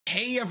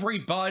Hey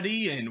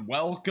everybody, and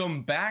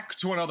welcome back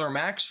to another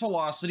Max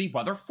Velocity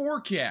weather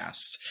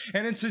forecast.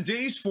 And in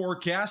today's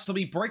forecast, I'll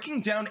be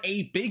breaking down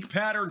a big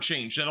pattern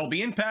change that'll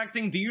be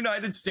impacting the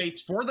United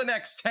States for the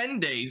next 10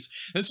 days.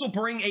 This will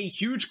bring a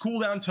huge cool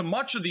down to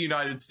much of the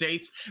United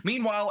States.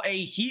 Meanwhile, a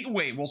heat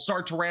wave will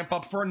start to ramp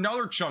up for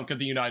another chunk of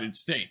the United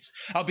States.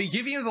 I'll be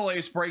giving you the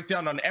latest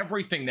breakdown on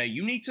everything that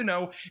you need to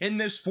know in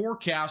this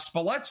forecast,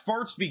 but let's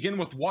first begin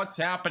with what's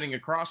happening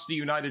across the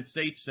United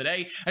States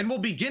today, and we'll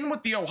begin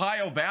with the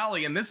Ohio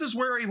Valley, and this is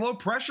where a low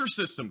pressure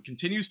system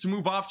continues to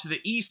move off to the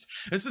east.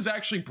 This has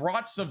actually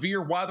brought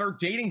severe weather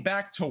dating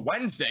back to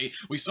Wednesday.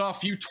 We saw a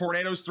few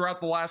tornadoes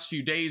throughout the last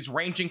few days,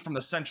 ranging from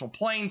the Central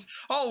Plains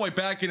all the way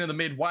back into the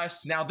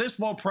Midwest. Now, this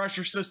low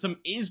pressure system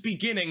is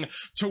beginning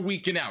to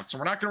weaken out, so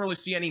we're not going to really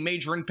see any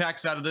major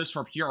impacts out of this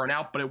from here on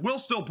out, but it will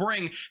still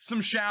bring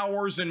some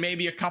showers and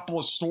maybe a couple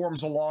of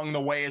storms along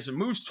the way as it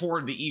moves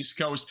toward the East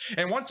Coast.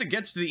 And once it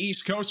gets to the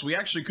East Coast, we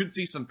actually could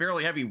see some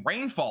fairly heavy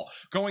rainfall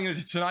going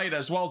into tonight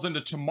as well as into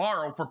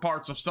tomorrow for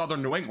parts of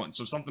southern New England,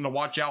 so something to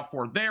watch out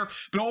for there.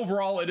 But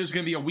overall, it is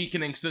going to be a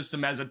weakening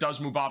system as it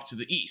does move off to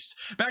the east.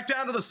 Back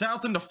down to the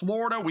south into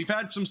Florida, we've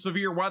had some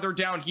severe weather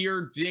down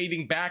here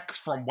dating back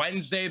from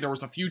Wednesday. There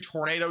was a few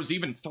tornadoes,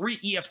 even 3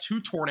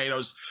 EF2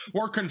 tornadoes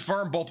were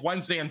confirmed both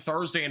Wednesday and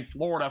Thursday in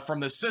Florida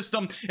from this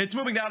system. It's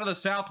moving down to the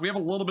south. We have a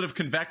little bit of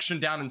convection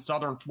down in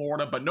southern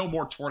Florida, but no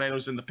more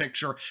tornadoes in the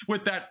picture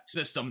with that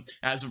system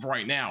as of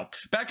right now.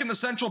 Back in the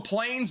Central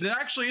Plains, it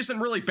actually isn't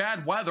really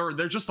bad weather.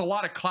 There's just a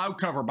lot of cloud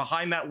cover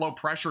behind that low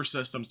pressure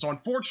system. So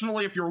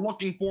unfortunately, if you're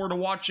looking forward to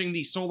watching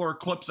the solar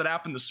eclipse that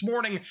happened this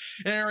morning,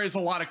 there is a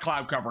lot of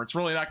cloud cover. It's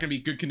really not going to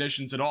be good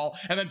conditions at all.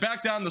 And then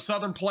back down the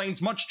Southern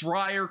Plains, much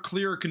drier,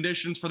 clearer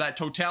conditions for that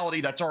totality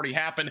that's already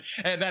happened.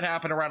 And that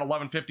happened around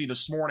 11:50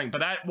 this morning.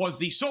 But that was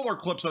the solar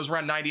eclipse that was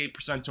around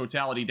 98%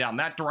 totality down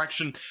that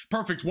direction.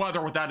 Perfect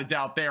weather without a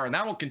doubt there. And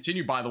that will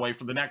continue, by the way,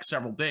 for the next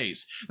several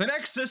days. The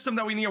next system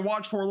that we need to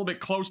watch for a little bit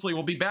closely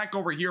will be back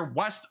over here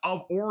west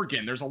of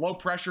Oregon. There's a low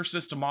pressure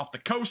system off the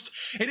coast.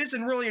 It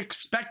isn't really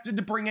expected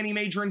to bring any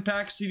major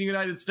impacts to the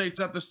United States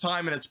at this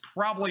time, and it's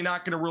probably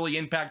not going to really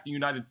impact the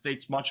United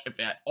States much, if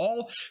at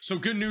all. So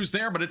good news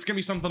there, but it's going to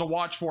be something to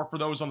watch for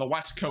those on the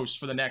west coast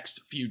for the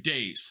next few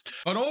days.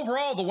 But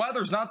overall, the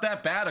weather's not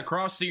that bad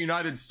across the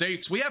United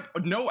States. We have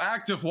no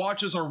active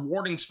watches or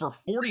warnings for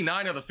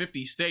 49 of the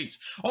 50 states.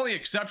 Only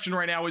exception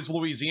right now is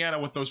Louisiana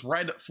with those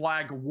red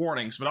flag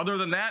warnings. But other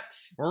than that,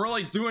 we're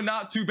really doing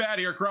not too bad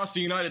here across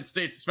the United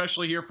States,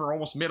 especially here for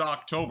almost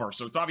mid-October.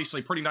 So it's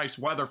obviously pretty nice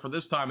weather for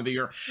this time of the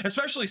year,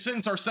 especially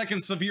since our second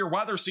severe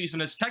weather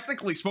season is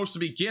technically supposed to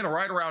begin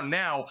right around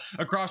now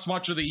across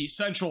much of the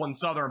central and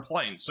southern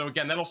plains. So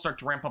again, that'll start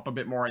to ramp up a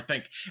bit more, I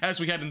think, as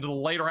we head into the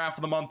later half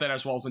of the month and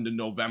as well as into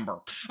November.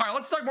 All right,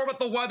 let's talk more about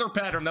the weather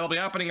pattern that'll be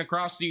happening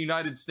across the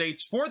United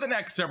States for the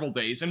next several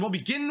days, and we'll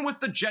begin with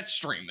the jet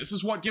stream. This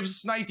is what gives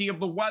us an idea of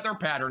the weather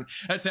pattern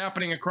that's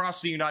happening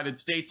across the United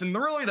States, and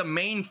really the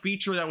main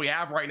feature that we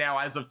have right now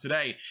as of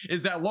today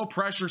is that low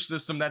pressure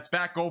system that's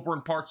back over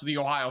in parts of the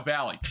Ohio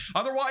Valley.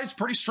 Otherwise,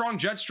 pretty strong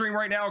jet stream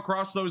right now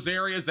across those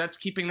areas. That's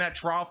keeping that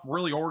trough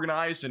really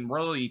organized and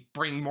really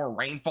bringing more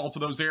rainfall to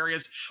those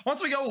areas.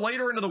 Once we go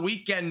later into the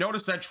weekend,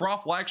 notice that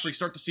trough will actually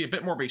start to see a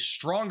bit more of a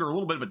stronger, a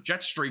little bit of a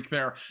jet streak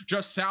there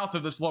just south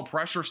of this low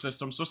pressure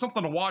system. So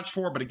something to watch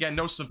for, but again,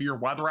 no severe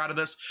weather out of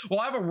this. We'll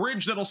have a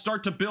ridge that'll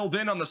start to build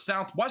in on the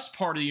southwest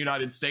part of the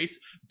United States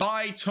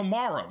by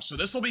tomorrow. So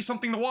this will be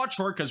something to watch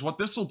for, because what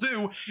this will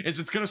do is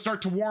it's going to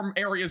start to warm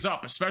areas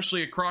up,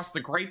 especially across the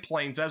Great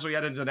Plains as we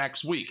head into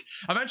next week.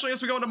 Eventually,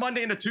 as we go into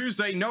Monday into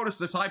Tuesday, notice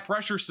this high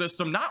pressure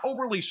system, not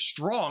overly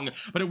strong,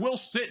 but it will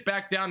sit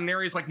back down in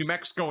areas like New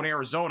Mexico and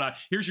Arizona.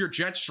 Here's your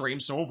jet stream.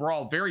 So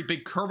overall, very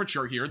big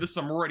curvature here. This is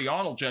a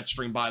meridional jet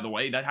stream, by the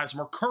way, that has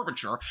more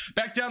curvature.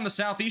 Back down the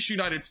southeast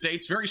United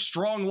States, very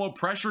strong low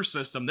pressure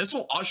system. This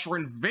will usher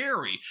in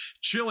very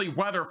chilly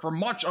weather for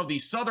much of the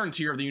southern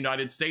tier of the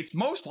United States,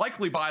 most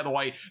likely, by the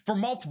way, for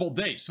multiple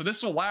days. So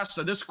this will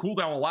last, this cool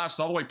down will last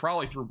all the way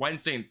probably through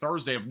Wednesday and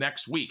Thursday of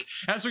next week.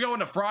 As we go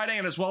into Friday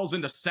and as well as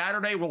into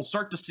Saturday, we'll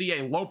start to see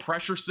a low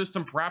pressure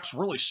system, perhaps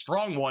really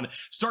strong one,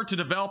 start to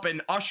develop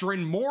and usher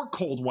in more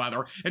cold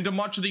weather into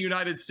much of the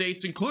United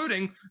States,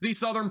 including the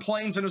southern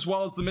plains and as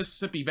well as the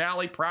Mississippi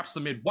Valley, perhaps the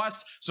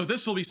Midwest. So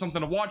this will be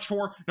something to watch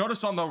for.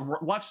 Notice on the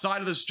left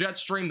side of this jet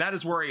stream, that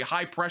is where a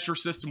high pressure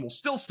system will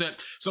still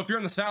sit. So if you're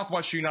in the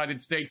southwest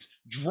United States,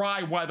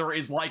 dry weather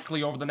is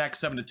likely over the next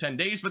 7 to 10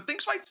 days, but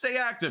things might stay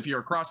active here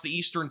across the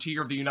eastern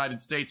tier of the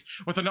United States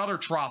with another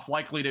trough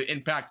likely to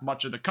impact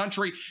much of the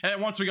country. And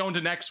then once we go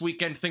into next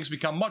weekend, things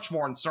become much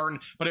more uncertain,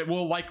 but it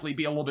will likely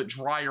be a little bit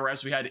drier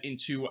as we head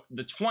into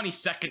the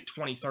 22nd,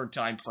 23rd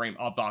time frame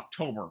of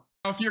October.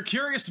 If you're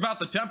curious about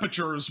the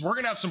temperatures, we're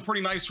going to have some pretty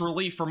nice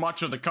relief for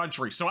much of the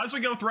country. So as we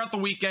go throughout the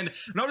weekend,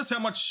 notice how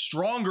much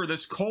stronger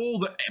this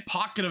cold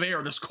pocket of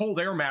air, this cold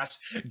air mass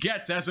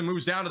gets as it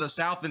moves down to the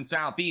south and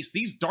southeast.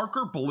 These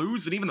darker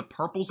blues and even the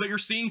purples that you're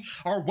seeing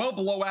are well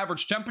below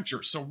average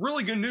temperatures. So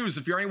really good news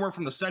if you're anywhere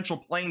from the central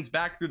plains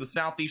back through the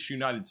southeast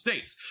United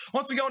States.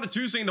 Once we go into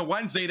Tuesday into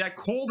Wednesday, that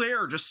cold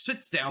air just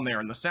sits down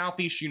there in the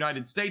southeast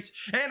United States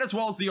and as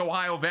well as the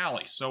Ohio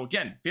Valley. So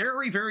again,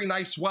 very, very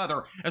nice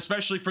weather,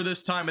 especially for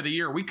this time of the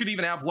year. We could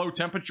even have low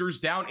temperatures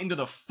down into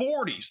the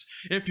 40s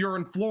if you're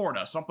in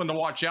Florida, something to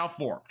watch out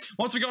for.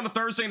 Once we go into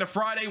Thursday into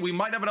Friday, we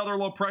might have another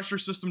low pressure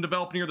system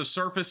develop near the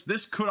surface.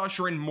 This could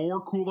usher in more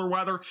cooler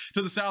weather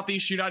to the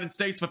southeast United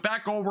States, but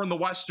back over in the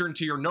western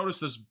tier,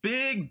 notice this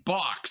big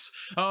box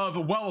of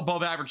well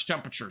above average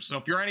temperatures. So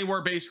if you're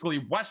anywhere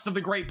basically west of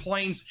the Great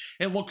Plains,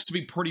 it looks to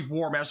be pretty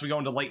warm as we go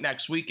into late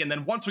next week. And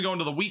then once we go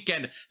into the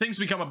weekend, things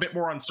become a bit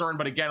more uncertain,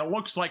 but again, it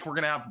looks like we're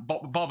going to have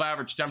above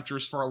average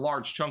temperatures for a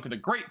large chunk of the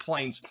Great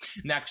Plains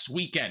next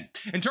weekend.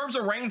 In terms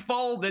of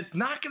rainfall, that's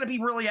not going to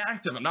be really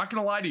active. I'm not going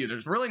to lie to you.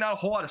 There's really not a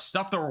whole lot of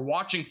stuff that we're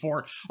watching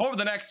for over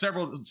the next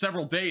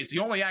several days. The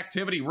only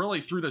activity really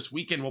through this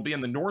weekend will be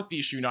in the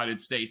northeast United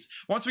States.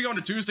 Once we go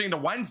into Tuesday into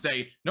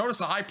Wednesday,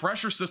 notice a high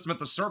pressure system at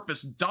the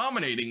surface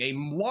dominating a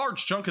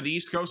large chunk of the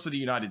east coast of the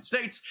United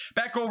States.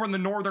 Back over in the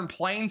northern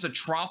plains, a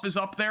trough is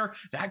up there.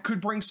 That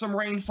could bring some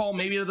rainfall,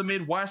 maybe to the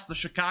Midwest, the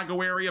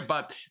Chicago area,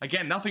 but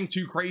again, nothing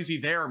too crazy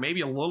there.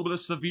 Maybe a little bit of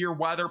severe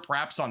weather,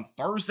 perhaps on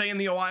Thursday in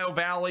the Ohio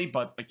Valley,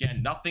 but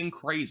again, nothing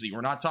crazy.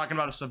 We're not talking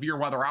about a severe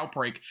weather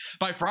outbreak.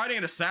 By Friday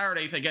into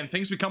Saturday, again,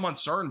 things become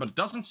uncertain, but it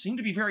doesn't seem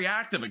to be very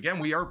active. Again,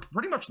 we are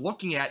pretty much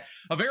looking at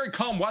a very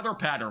calm weather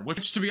pattern,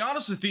 which, to be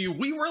honest with you,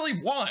 we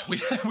really want.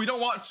 We don't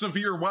want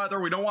severe weather.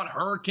 We don't want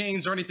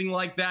hurricanes or anything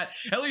like that.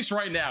 At least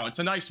right now, it's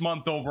a nice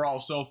month overall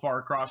so far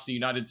across the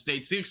United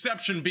States. The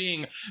exception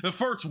being the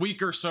first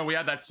week or so, we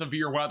had that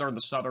severe weather in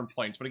the southern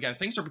plains. But again,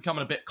 things are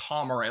becoming a bit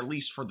calmer, at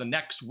least for the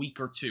next week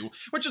or two,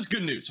 which is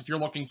good news if you're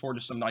looking forward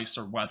to some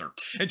nicer weather.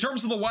 In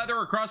terms of the weather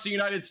across the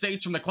United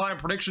States from the Climate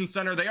Prediction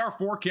Center, they are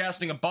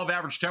forecasting above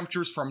average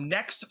temperatures from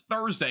next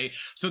Thursday.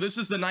 So this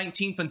is the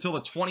 19th until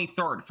the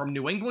 23rd, from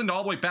New England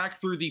all the way back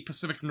through the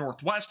Pacific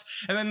Northwest.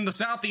 And then in the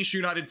southeast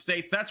United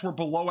States, that's where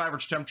below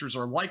average temperatures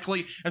are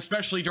likely,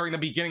 especially during the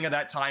beginning of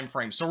that time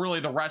frame. So really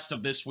the rest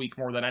of this week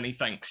more than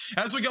anything.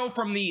 As we go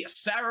from the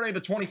Saturday,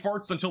 the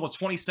 21st until the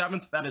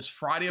 27th, that is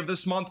Friday of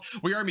this month,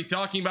 we are going to be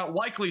talking about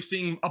likely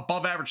seeing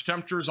above average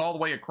temperatures all the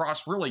way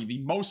across really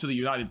most of the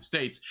United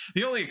States.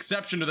 The only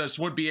exception to this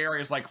would be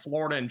areas like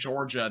Florida and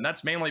Georgia, and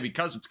that's mainly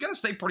because it's going to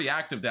stay pretty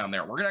active down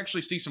there. We're going to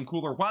actually see some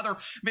cooler weather,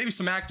 maybe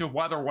some active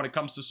weather when it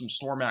comes to some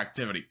storm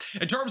activity.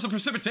 In terms of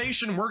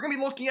precipitation, we're going to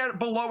be looking at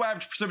below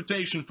average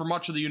precipitation for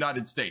much of the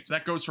United States.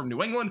 That goes from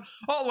New England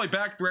all the way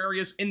back through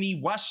areas in the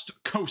west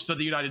coast of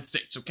the United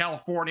States. So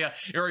California,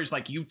 areas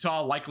like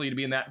Utah, likely to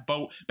be in that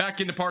boat,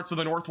 back into parts of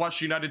the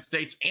northwest United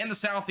States and the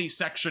southeast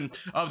section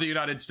of the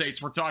United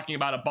States. We're talking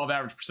about above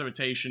average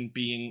precipitation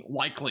being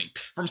likely.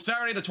 From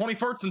Saturday the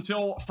 21st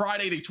until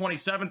Friday the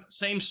 27th,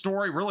 same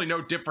story, really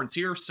no difference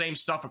here, same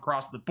stuff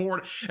across the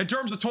board. In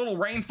terms of total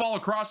rainfall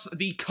across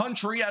the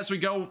country as we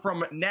go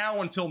from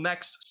now until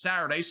next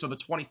Saturday, so the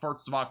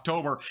 21st of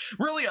October,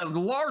 really a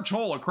large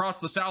hole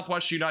across the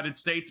southwest United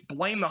States.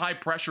 Blame the high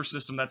pressure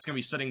system that's going to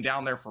be sitting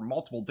down there for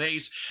multiple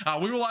days.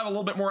 We will have a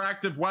little bit more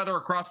active weather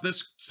across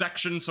this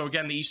section, so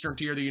again, the eastern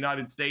tier of the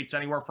United States,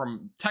 anywhere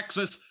from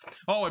Texas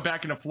all the way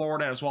back into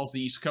Florida, as well as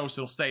the East Coast,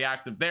 it'll stay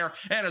active there,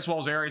 and as well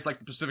as areas like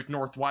the Pacific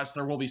Northwest,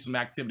 there will be some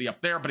activity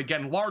up there, but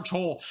again, large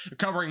hole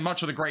covering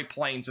much of the Great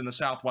Plains in the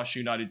southwest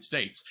United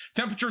States.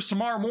 Temperatures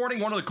tomorrow morning,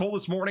 one of the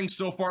coldest mornings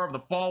so far of the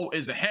fall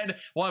is ahead.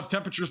 We'll have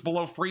temperatures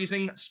below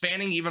freezing,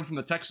 spanning even from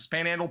the Texas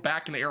Panhandle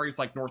back into areas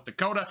like North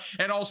Dakota,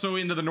 and also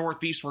into the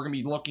Northeast. We're going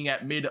to be looking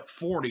at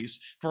mid-40s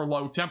for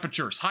low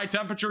temperatures. High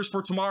temperatures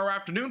for tomorrow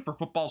afternoon for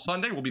Football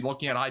Sunday. We'll be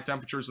looking at high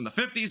temperatures in the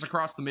 50s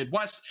across the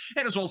Midwest,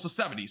 and as well as the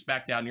 70s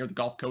back down near the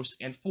Gulf Coast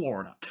and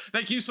Florida.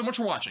 Thank you so much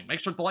for watching. Make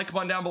sure to hit the like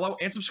button down below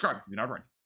and subscribe if you're not already.